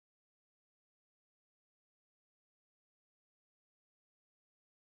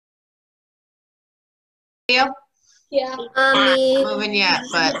video? Yeah. Not moving yet,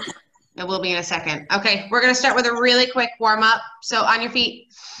 but it will be in a second. Okay, we're gonna start with a really quick warm up. So on your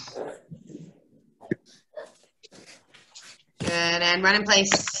feet. Good, and run in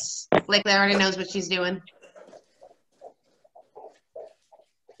place. Blakely already knows what she's doing.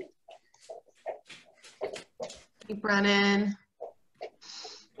 Keep running.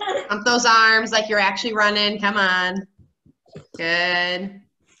 Pump those arms like you're actually running. Come on. Good.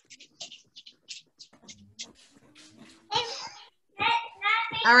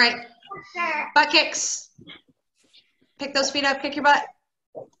 All right. Butt kicks. Pick those feet up, kick your butt.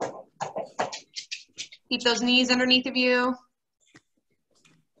 Keep those knees underneath of you.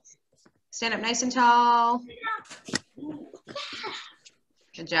 Stand up nice and tall.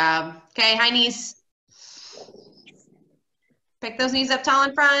 Good job. Okay, high knees. Pick those knees up tall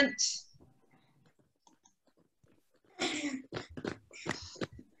in front.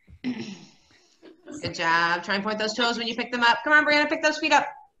 Good job. Try and point those toes when you pick them up. Come on, Brianna, pick those feet up.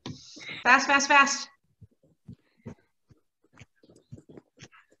 Fast, fast, fast.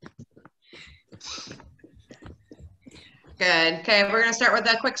 Good. Okay, we're going to start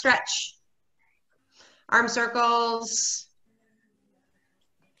with a quick stretch. Arm circles.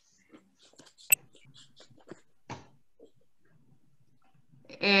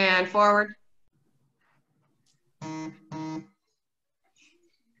 And forward.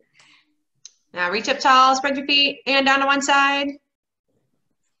 Now reach up tall, spread your feet, and down to one side.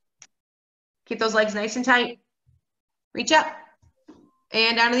 Keep those legs nice and tight. Reach up,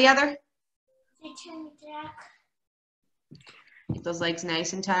 and down to the other. Keep those legs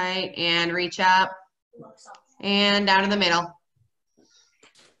nice and tight, and reach up, and down to the middle.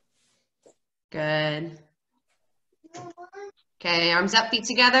 Good. Okay, arms up, feet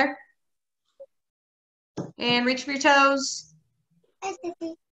together. And reach for your toes.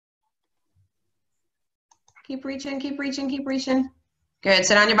 Keep reaching, keep reaching, keep reaching. Good,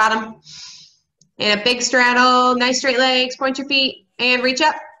 sit on your bottom. And a big straddle, nice straight legs, point your feet, and reach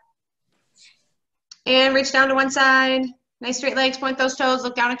up. And reach down to one side. Nice straight legs, point those toes,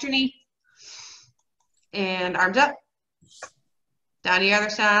 look down at your knee. And arms up. Down to the other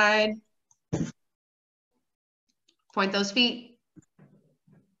side. Point those feet.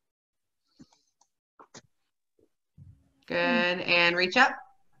 Good, and reach up.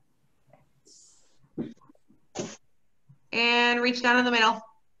 And reach down in the middle.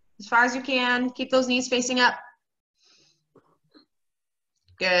 As far as you can, keep those knees facing up.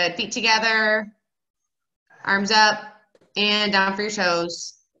 Good, feet together. Arms up, and down for your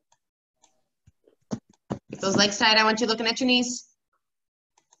toes. Keep those legs tight. I want you looking at your knees.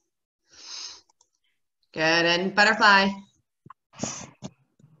 Good, and butterfly. Okay,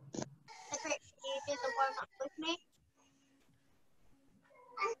 can you do the warm-up with me?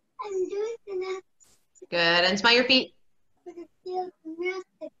 I'm doing that. Good, and smell your feet. But it feels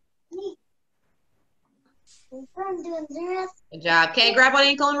nasty. I'm doing the rest. Good job. Okay, grab one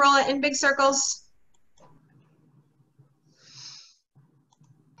ankle and roll it in big circles.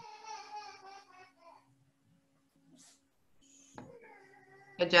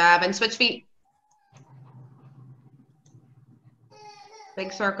 Good job, and switch feet.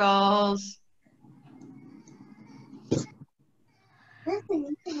 Big circles.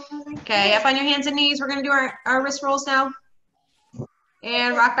 Okay, up on your hands and knees. We're going to do our wrist rolls now.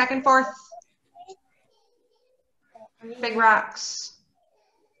 And rock back and forth. Big rocks.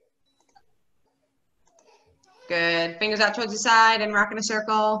 Good. Fingers out towards the side and rock in a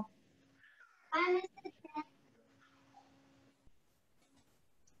circle.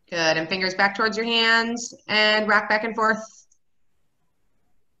 Good. And fingers back towards your hands and rock back and forth.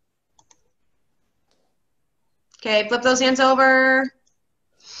 Okay, flip those hands over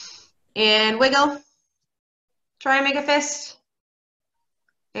and wiggle. Try and make a fist.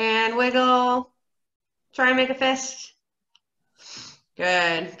 And wiggle. Try and make a fist.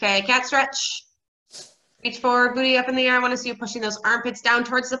 Good. Okay, cat stretch. Reach forward, booty up in the air. I want to see you pushing those armpits down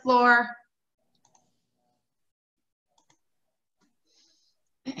towards the floor.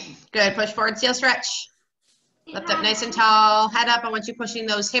 Good. Push forward, seal stretch. Lift up nice and tall. Head up. I want you pushing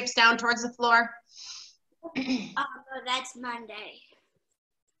those hips down towards the floor. Oh, no, that's Monday.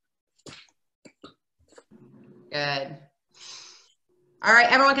 Good. All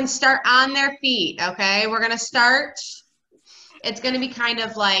right, everyone can start on their feet, okay? We're going to start. It's going to be kind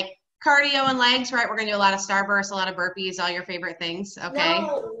of like cardio and legs, right? We're going to do a lot of starbursts, a lot of burpees, all your favorite things, okay?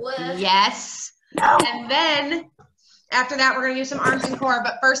 No. Yes. No. And then after that, we're going to do some arms and core.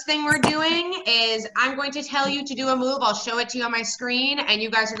 But first thing we're doing is I'm going to tell you to do a move. I'll show it to you on my screen, and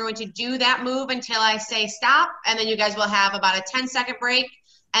you guys are going to do that move until I say stop, and then you guys will have about a 10-second break.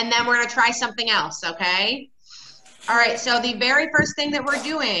 and then we're gonna try something else, okay? All right, so the very first thing that we're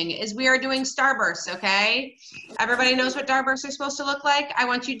doing is we are doing starbursts, okay? Everybody knows what starbursts are supposed to look like. I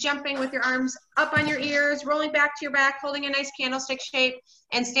want you jumping with your arms up on your ears, rolling back to your back, holding a nice candlestick shape,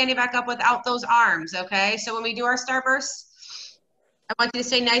 and standing back up without those arms, okay? So when we do our starbursts, I want you to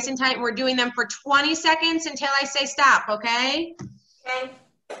stay nice and tight, and we're doing them for 20 seconds until I say stop, okay? Okay.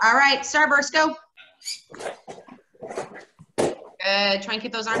 All right, starburst, go. Good, try and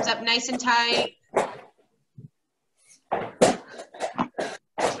keep those arms up nice and tight.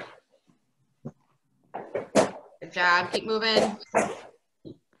 Good job, keep moving.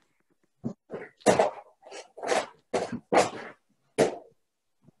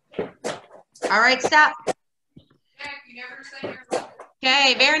 All right, stop.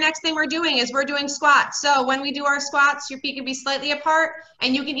 Okay, very next thing we're doing is we're doing squats. So when we do our squats, your feet can be slightly apart,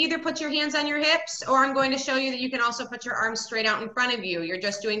 and you can either put your hands on your hips, or I'm going to show you that you can also put your arms straight out in front of you. You're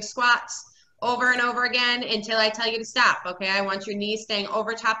just doing squats over and over again until I tell you to stop, okay? I want your knees staying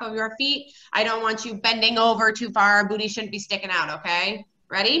over top of your feet. I don't want you bending over too far. Booty shouldn't be sticking out, okay?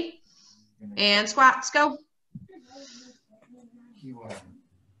 Ready? And squats, go.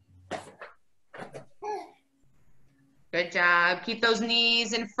 Good job. Keep those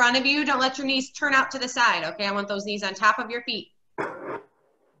knees in front of you. Don't let your knees turn out to the side, okay? I want those knees on top of your feet.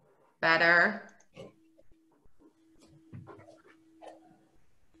 Better.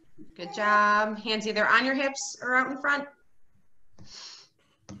 Good job. Hands either on your hips or out in front.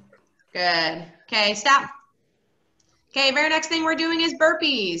 Good. Okay, stop. Okay, very next thing we're doing is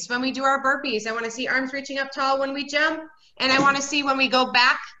burpees. When we do our burpees, I want to see arms reaching up tall when we jump, and I want to see when we go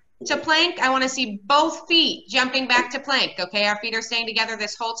back to plank, I want to see both feet jumping back to plank, okay? Our feet are staying together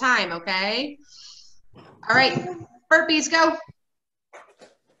this whole time, okay? All right, burpees, go.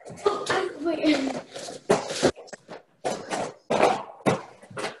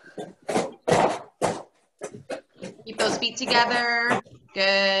 Keep those feet together.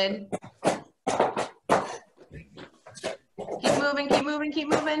 Good. Keep moving, keep moving, keep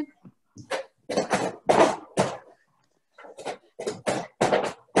moving.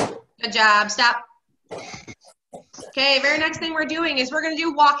 Good job, stop. Okay, very next thing we're doing is we're gonna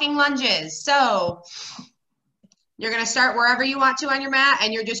do walking lunges. So you're gonna start wherever you want to on your mat,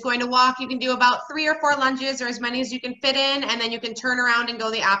 and you're just going to walk. You can do about 3 or 4 lunges or as many as you can fit in, and then you can turn around and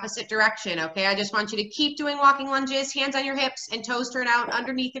go the opposite direction, okay? I just want you to keep doing walking lunges, hands on your hips and toes turn out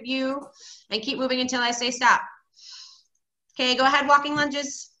underneath of you, and keep moving until I say stop. Okay, go ahead, walking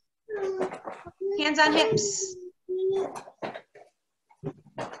lunges. Hands on hips.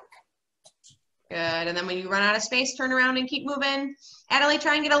 Good, and then when you run out of space, turn around and keep moving. Adelie,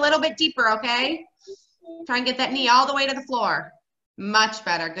 try and get a little bit deeper, okay? Try and get that knee all the way to the floor. Much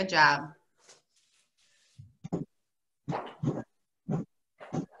better, good job. Good,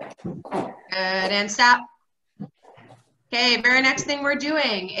 and stop. Okay, very next thing we're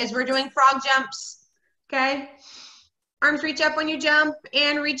doing is we're doing frog jumps, okay? Arms reach up when you jump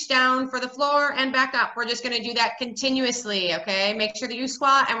and reach down for the floor and back up. We're just gonna do that continuously, okay? Make sure that you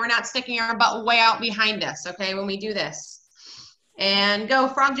squat and we're not sticking our butt way out behind us, okay, when we do this. And go,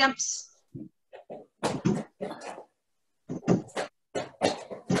 frog jumps.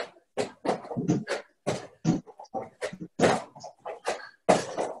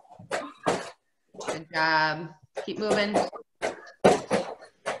 Good job. Keep moving.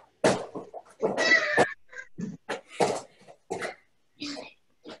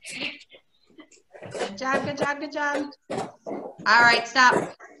 Good job, good job, good job. All right,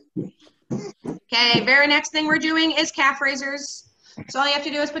 stop. Okay, very next thing we're doing is calf raisers. So all you have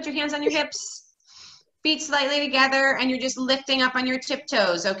to do is put your hands on your hips, feet slightly together, and you're just lifting up on your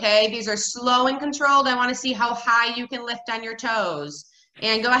tiptoes, okay? These are slow and controlled. I want to see how high you can lift on your toes.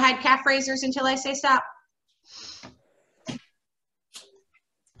 And go ahead, calf raisers until I say stop.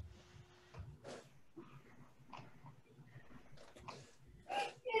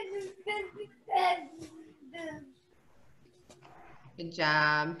 Good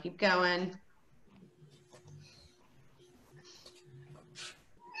job. Keep going.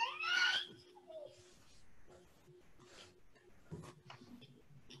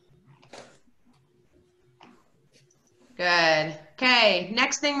 Good. Okay,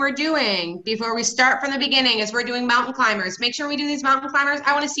 next thing we're doing before we start from the beginning is we're doing mountain climbers. Make sure we do these mountain climbers.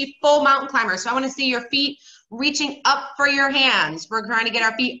 I want to see full mountain climbers. So I want to see your feet reaching up for your hands. We're trying to get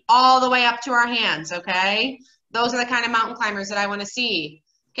our feet all the way up to our hands, okay? Those are the kind of mountain climbers that I want to see.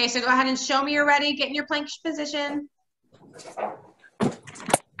 Okay, so go ahead and show me you're ready. Get in your plank position.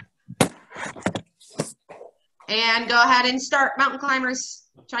 And go ahead and start mountain climbers.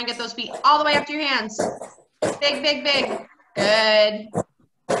 Try and get those feet all the way up to your hands. Big, big, big. Good.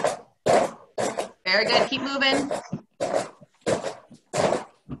 Very good. Keep moving.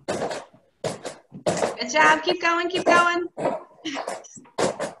 Good job. Keep going. Keep going.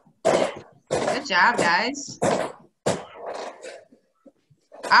 Good job, guys.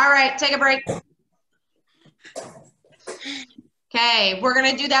 All right, take a break. Okay, we're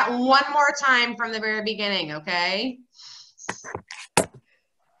going to do that one more time from the very beginning, okay?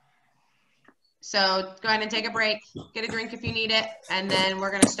 So go ahead and take a break. Get a drink if you need it. And then we're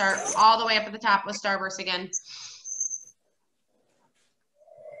going to start all the way up at the top with Starburst again.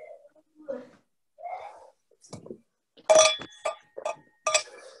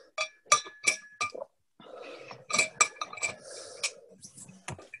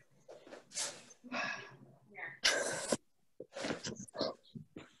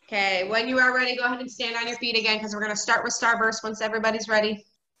 Okay, when you are ready, go ahead and stand on your feet again because we're going to start with Starburst once everybody's ready.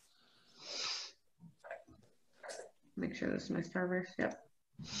 Make sure this is my Starburst. Yep.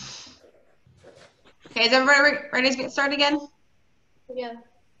 Okay, is everybody ready to get started again? Yeah.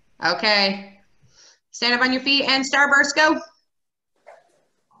 Okay. Stand up on your feet and Starburst, go.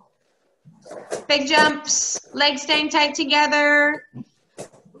 Big jumps, legs staying tight together.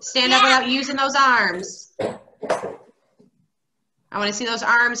 Stand up without using those arms. I want to see those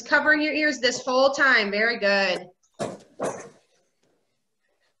arms covering your ears this whole time. Very good.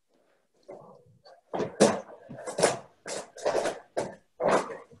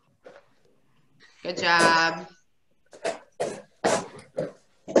 Good job.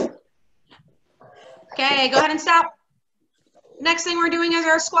 Okay, go ahead and stop. Next thing we're doing is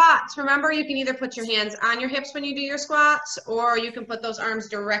our squats. Remember, you can either put your hands on your hips when you do your squats, or you can put those arms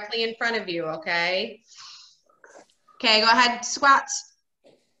directly in front of you, okay? Okay, go ahead, squats.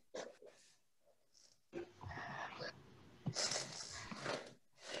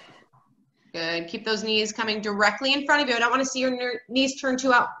 Good, keep those knees coming directly in front of you. I don't want to see your knees turn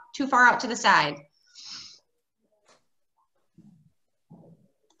too far out to the side.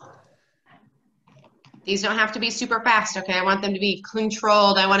 These don't have to be super fast, okay? I want them to be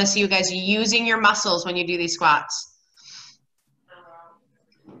controlled. I want to see you guys using your muscles when you do these squats.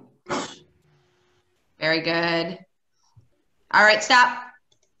 Very good. All right, stop.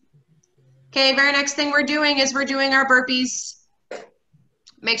 Okay, very next thing we're doing is we're doing our burpees.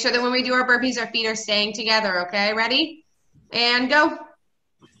 Make sure that when we do our burpees, our feet are staying together, okay? Ready? And go.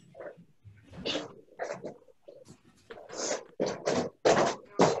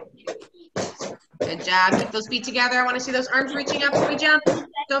 Good job. Keep those feet together. I want to see those arms reaching up when we jump.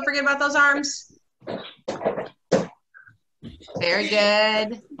 Don't forget about those arms. Very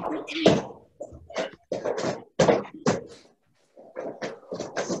good.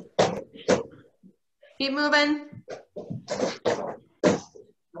 Keep moving.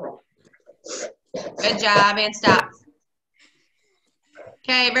 Good job, and stop.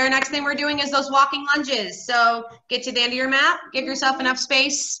 Okay, very next thing we're doing is those walking lunges. So get to the end of your mat, give yourself enough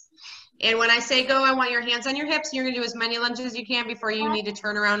space. And when I say go, I want your hands on your hips. You're gonna do as many lunges as you can before you need to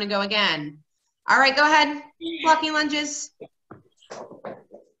turn around and go again. All right, go ahead, walking lunges.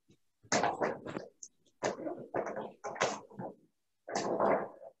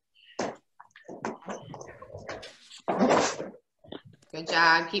 Good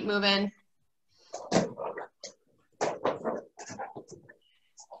job, keep moving.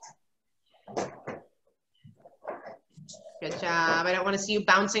 Good job. I don't want to see you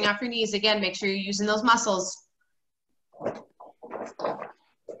bouncing off your knees. Again, make sure you're using those muscles. All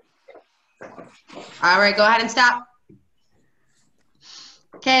right, go ahead and stop.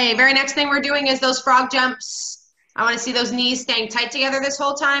 Okay, very next thing we're doing is those frog jumps. I want to see those knees staying tight together this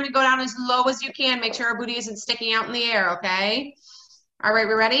whole time and go down as low as you can. Make sure our booty isn't sticking out in the air, okay? All right,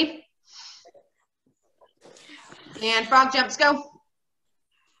 we're ready? And frog jumps, go.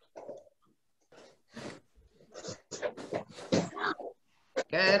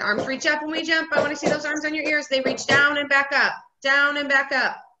 Good, arms reach up when we jump. I want to see those arms on your ears. They reach down and back up, down and back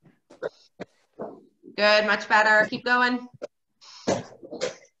up. Good, much better. Keep going.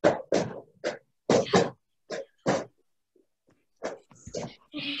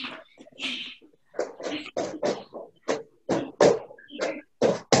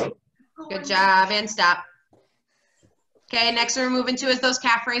 Good job, and stop. Okay, next we're moving to is those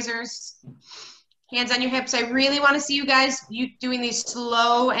calf raisers. Hands on your hips. I really want to see you guys doing these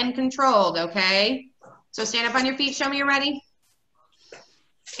slow and controlled, okay? So stand up on your feet. Show me you're ready.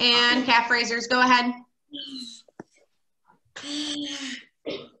 And calf raisers, go ahead.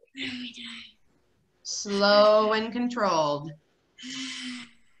 Slow and controlled.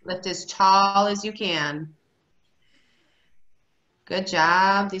 Lift as tall as you can. Good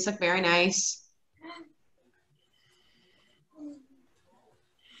job. These look very nice.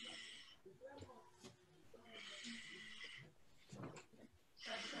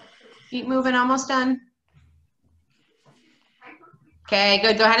 Keep moving, almost done. Okay,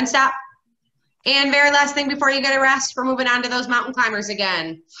 good. Go ahead and stop. And very last thing before you get a rest, we're moving on to those mountain climbers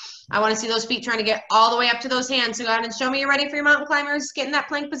again. I want to see those feet trying to get all the way up to those hands. So go ahead and show me you're ready for your mountain climbers. Get in that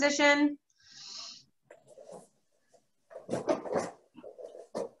plank position.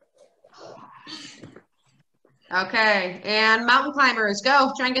 Okay, and mountain climbers,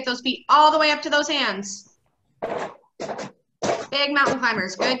 go. Try and get those feet all the way up to those hands. Big mountain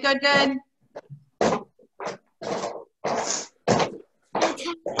climbers. Good, good, good.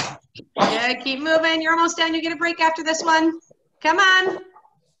 Good, keep moving. You're almost done. You get a break after this one. Come on.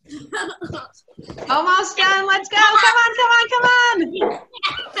 Almost done. Let's go. Come on, come on, come on.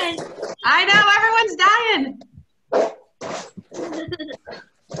 I know, everyone's dying.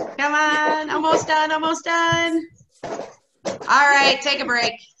 Come on. Almost done, almost done. All right, take a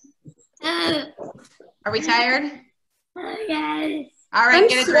break. Are we tired? Yes. All right, I'm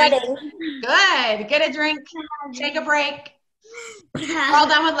get a sweating. drink. Good. Get a drink. Take a break. We're all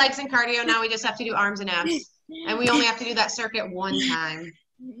done with legs and cardio. Now we just have to do arms and abs. And we only have to do that circuit one time.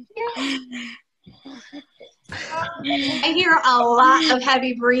 I hear a lot of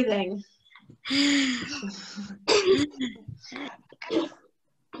heavy breathing.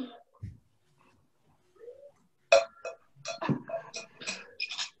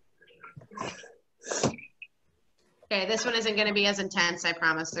 Okay, this one isn't going to be as intense, I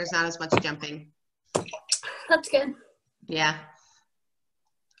promise. There's not as much jumping. That's good. Yeah.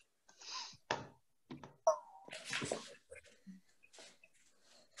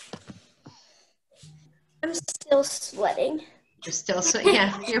 I'm still sweating. You're still sweating.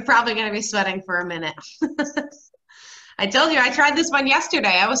 Yeah, you're probably going to be sweating for a minute. I told you, I tried this one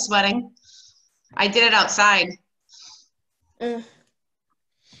yesterday. I was sweating. I did it outside. Yesterday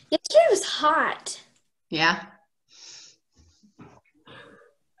was hot. Yeah.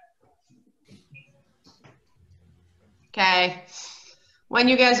 Okay. When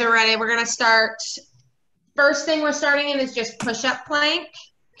you guys are ready, we're going to start. First thing we're starting in is just push-up plank.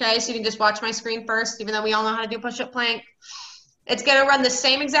 Okay, so you can just watch my screen first, even though we all know how to do push-up plank. It's going to run the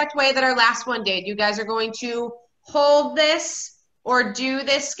same exact way that our last one did. You guys are going to hold this or do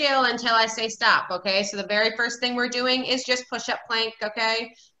this skill until I say stop, okay? So the very first thing we're doing is just push-up plank,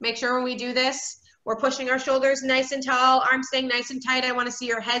 okay? Make sure when we do this, we're pushing our shoulders nice and tall, arms staying nice and tight. I want to see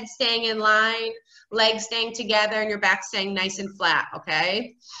your head staying in line, legs staying together, and your back staying nice and flat,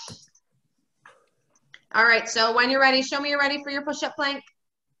 okay? All right, so when you're ready, show me you're ready for your push-up plank.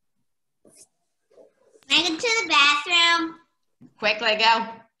 Make it to the bathroom. Quickly, go.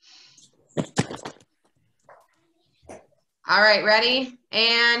 All right, ready?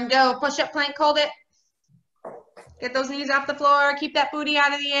 And go. Push-up plank, hold it. Get those knees off the floor. Keep that booty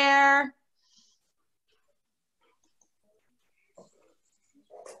out of the air.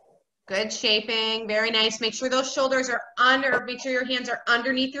 Good shaping, very nice. Make sure those shoulders are under, make sure your hands are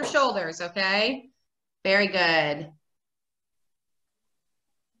underneath your shoulders, okay? Very good.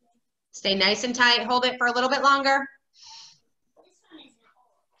 Stay nice and tight. Hold it for a little bit longer.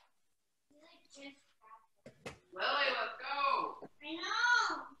 Lily, let's go. I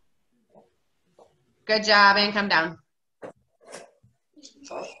know. Good job, and come down.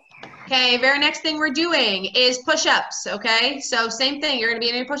 Okay, very next thing we're doing is push-ups, okay? So same thing, you're gonna be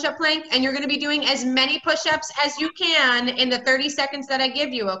in a push-up plank and you're gonna be doing as many push-ups as you can in the 30 seconds that I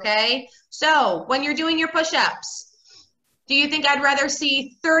give you, okay? So when you're doing your push-ups, do you think I'd rather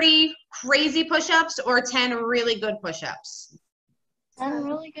see 30 crazy push-ups or 10 really good push-ups? 10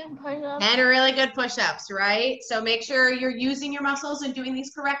 really good push-ups. 10 really good push-ups, right? So make sure you're using your muscles and doing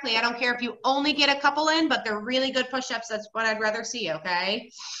these correctly. I don't care if you only get a couple in, but they're really good push-ups. That's what I'd rather see,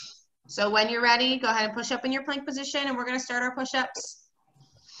 okay? So when you're ready, go ahead and push up in your plank position, and we're going to start our push-ups.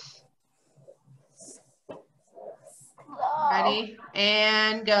 Ready?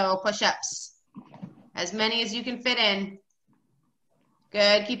 And go. Push-ups. As many as you can fit in.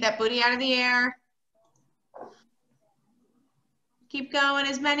 Good. Keep that booty out of the air. Keep going.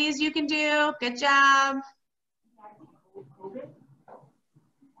 As many as you can do. Good job.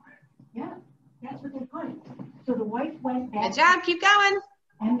 Yeah, that's what they put. So the wife went back. Good job. Keep going.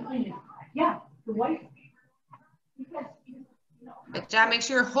 And yeah, the wife. Good job. Make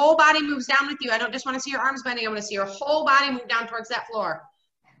sure your whole body moves down with you. I don't just want to see your arms bending. I want to see your whole body move down towards that floor.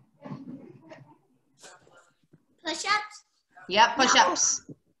 Push-ups? Yep, push-ups.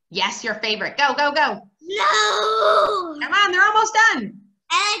 No. Yes, your favorite. Go, go, go. No! Come on, they're almost done.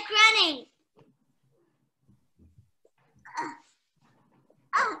 I like running.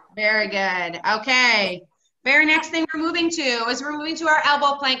 Very good. Okay. Very next thing we're moving to is we're moving to our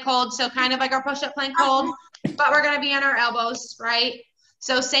elbow plank hold. So kind of like our push-up plank hold, but we're going to be on our elbows, right?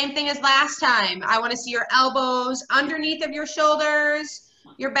 So same thing as last time. I want to see your elbows underneath of your shoulders,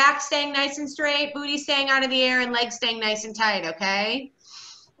 your back staying nice and straight, booty staying out of the air, and legs staying nice and tight, okay?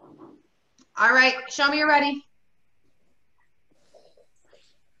 All right, show me you're ready.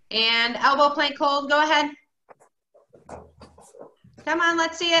 And elbow plank hold, go ahead. Come on,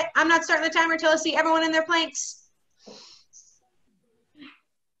 let's see it. I'm not starting the timer until I see everyone in their planks.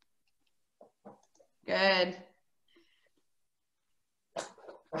 Good.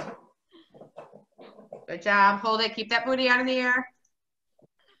 Good job. Hold it. Keep that booty out in the air.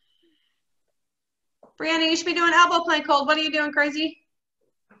 Brianna, you should be doing elbow plank hold. What are you doing, crazy?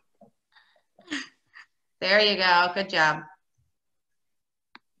 There you go. Good job.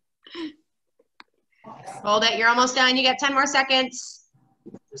 Hold it. You're almost done. You got 10 more seconds.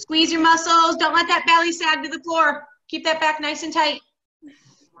 Squeeze your muscles. Don't let that belly sag to the floor. Keep that back nice and tight.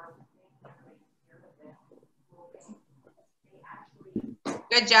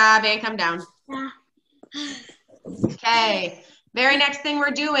 Good job, and come down. Okay, very next thing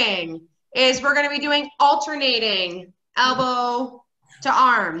we're doing is we're gonna be doing alternating elbow to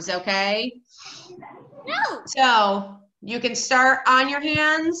arms, okay? No. So you can start on your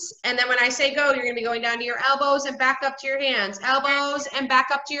hands, and then when I say go, you're gonna be going down to your elbows and back up to your hands. Elbows and back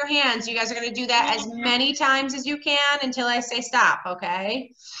up to your hands. You guys are gonna do that as many times as you can until I say stop,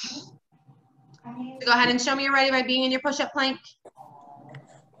 okay? So go ahead and show me you're ready by being in your push-up plank.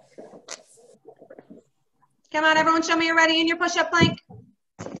 Come on, everyone, show me you're ready in your push-up plank.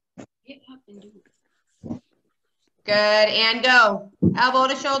 Get up and do it. Good, and go. Elbow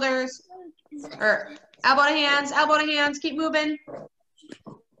to shoulders, or elbow to hands, keep moving.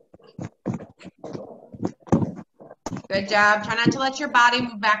 Good job. Try not to let your body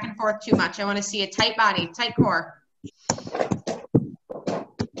move back and forth too much. I want to see a tight body, tight core.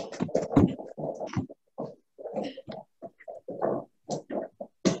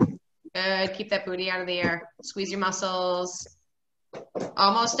 Good. Keep that booty out of the air. Squeeze your muscles.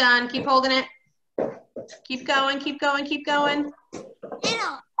 Almost done. Keep holding it. Keep going, keep going, keep going.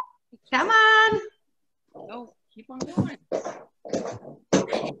 Ew. Come on. Go. Keep on going.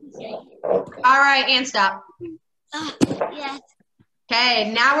 All right, and stop. Yes.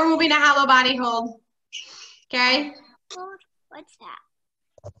 Okay, now we're moving to hollow body hold. Okay? What's that?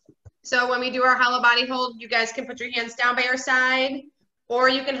 So when we do our hollow body hold, you guys can put your hands down by your side, or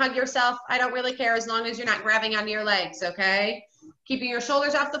you can hug yourself. I don't really care as long as you're not grabbing onto your legs, okay? Keeping your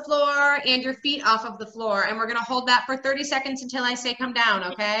shoulders off the floor and your feet off of the floor. And we're gonna hold that for 30 seconds until I say come down,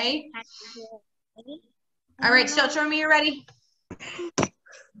 okay? All right, still show me you're ready.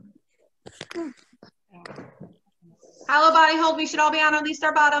 Hollow body hold, we should all be on at least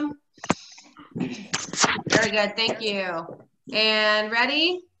our bottom. Very good, thank you. And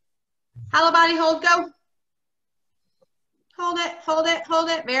ready? Hollow body hold, go. Hold it, hold it, hold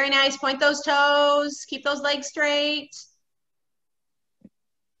it. Very nice, point those toes, keep those legs straight.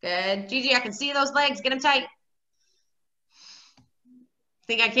 Good, Gigi, I can see those legs, get them tight.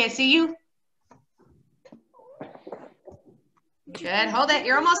 Think I can't see you? Good, hold it,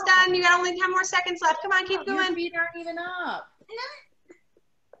 you're almost done. You got only 10 more seconds left. Come on, keep going. Your feet aren't even up.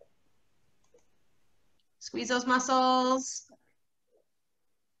 Squeeze those muscles.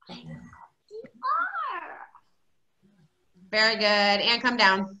 Very good, and come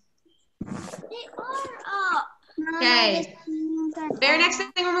down. They are up. Okay, very next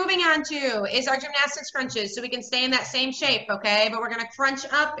thing we're moving on to is our gymnastics crunches. So we can stay in that same shape, okay? But we're gonna crunch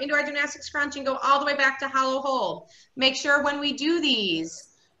up into our gymnastics crunch and go all the way back to hollow hold. Make sure when we do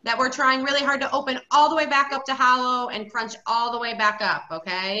these that we're trying really hard to open all the way back up to hollow and crunch all the way back up,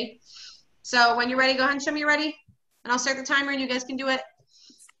 okay? So when you're ready, go ahead and show me you're ready. And I'll start the timer and you guys can do it.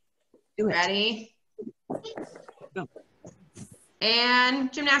 Do it. Ready? Go.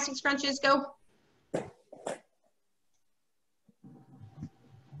 And gymnastics crunches, go.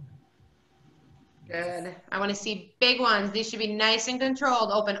 Good. I want to see big ones. These should be nice and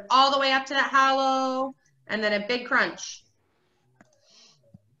controlled. Open all the way up to that hollow, and then a big crunch.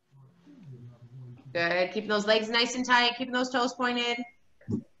 Good. Keeping those legs nice and tight, keeping those toes pointed.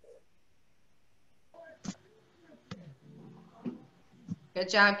 Good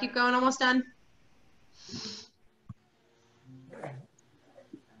job. Keep going. Almost done.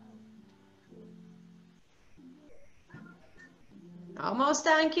 Almost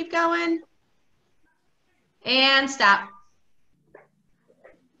done. Keep going. And stop.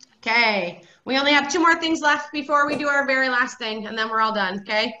 Okay. We only have 2 more things left before we do our very last thing, and then we're all done,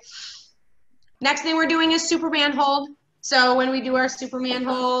 okay? Next thing we're doing is Superman hold. So when we do our Superman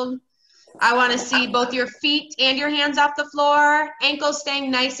hold, I want to see both your feet and your hands off the floor, ankles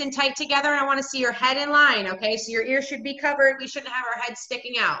staying nice and tight together, and I want to see your head in line, okay? So your ears should be covered. We shouldn't have our heads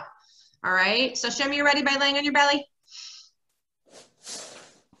sticking out, all right? So show me you're ready by laying on your belly.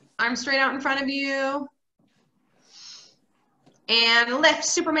 Arms straight out in front of you. And lift,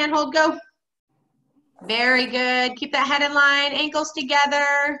 Superman hold, go. Very good. Keep that head in line, ankles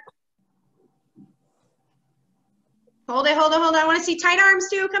together. Hold it, hold it, hold it. I want to see tight arms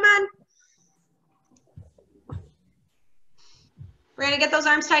too, come on. We're gonna get those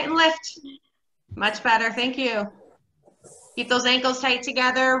arms tight and lift. Much better, thank you. Keep those ankles tight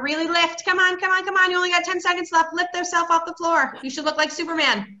together. Really lift, come on, come on, come on. You only got 10 seconds left. Lift yourself off the floor. You should look like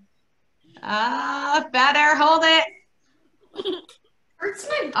Superman. Better, hold it. Hurts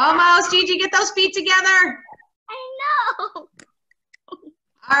my back. Almost, Gigi, get those feet together. I know.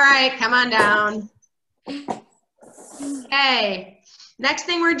 All right, come on down. Okay. Next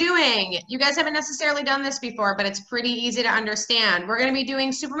thing we're doing, you guys haven't necessarily done this before, but it's pretty easy to understand. We're going to be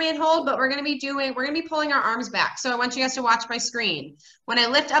doing Superman hold, but we're going to be pulling our arms back. So I want you guys to watch my screen. When I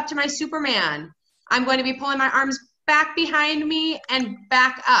lift up to my Superman, I'm going to be pulling my arms back behind me and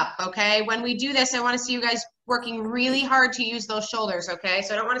back up, okay? When we do this, I want to see you guys working really hard to use those shoulders, okay?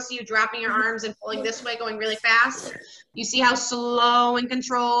 So I don't want to see you dropping your arms and pulling this way, going really fast. You see how slow and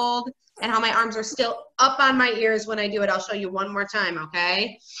controlled and how my arms are still up on my ears when I do it. I'll show you one more time,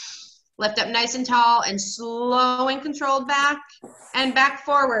 okay? Lift up nice and tall and slow and controlled back and back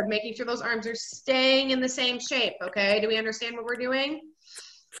forward, making sure those arms are staying in the same shape, okay? Do we understand what we're doing?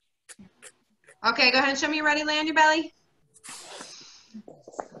 Okay, go ahead and show me you're ready. Lay on your belly.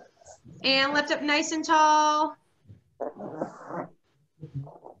 And lift up nice and tall.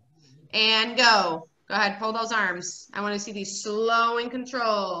 And go. Go ahead, pull those arms. I want to see these slow and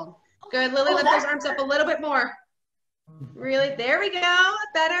controlled. Good, Lily, lift those arms up a little bit more. Really, there we go,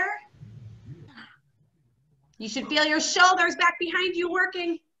 better. You should feel your shoulders back behind you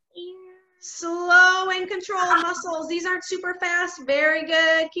working. Slow and controlled muscles. These aren't super fast. Very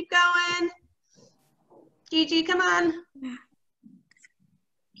good, keep going. Gigi, come on.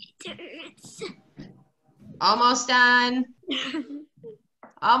 Almost done.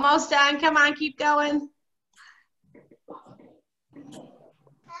 Almost done, come on, keep going.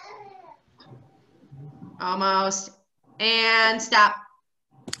 Almost, and stop.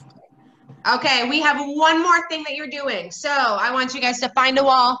 Okay, we have one more thing that you're doing. So I want you guys to find a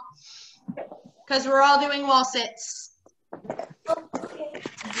wall because we're all doing wall sits. And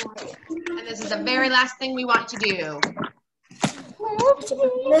this is the very last thing we want to do.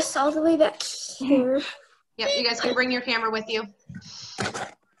 This all the way back here. Yep, you guys can bring your camera with you.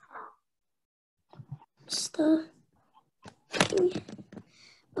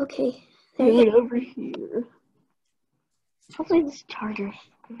 Okay, there it over here. Hopefully this charger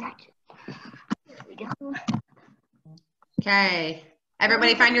matches. There we go. Okay,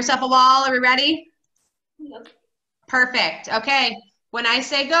 everybody find yourself a wall. Are we ready? Yep. Perfect. Okay, when I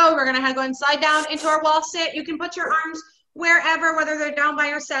say go, we're gonna go and slide down into our wall sit. You can put your arms wherever, whether they're down by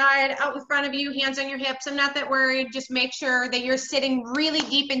your side, out in front of you, hands on your hips. I'm not that worried. Just make sure that you're sitting really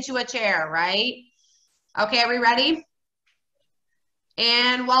deep into a chair, right? Okay, are we ready?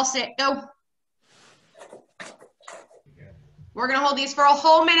 And wall sit, go. We're gonna hold these for a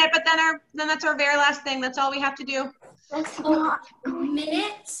whole minute, but then that's our very last thing. That's all we have to do. That's not a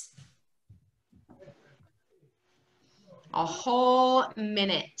minute. A whole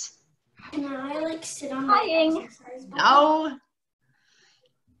minute. Can I like sit on my exercise ball? No.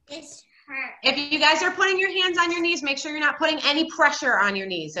 This hurts. If you guys are putting your hands on your knees, make sure you're not putting any pressure on your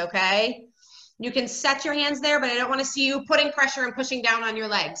knees, okay? You can set your hands there, but I don't want to see you putting pressure and pushing down on your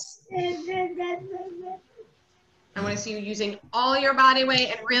legs. I want to see you using all your body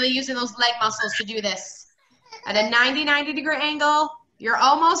weight and really using those leg muscles to do this. At a 90 degree angle, you're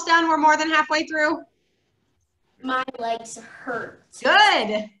almost done. We're more than halfway through. My legs hurt.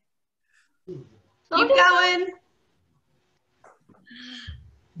 Good. Keep going.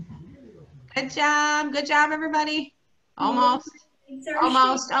 Good job, everybody. Almost.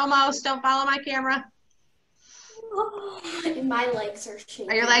 Almost. Don't follow my camera. And my legs are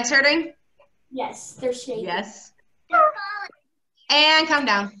shaking. Are your legs hurting? Yes, they're shaking. Yes. And come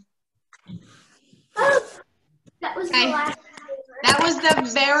down. That was Okay. the last. That was the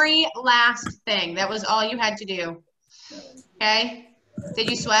very last thing. That was all you had to do. Okay? Did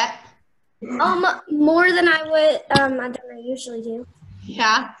you sweat? More than I usually do.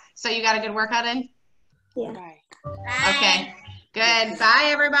 Yeah? So you got a good workout in? Yeah. Bye. Okay. Good. Bye,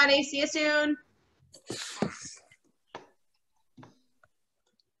 everybody. See you soon.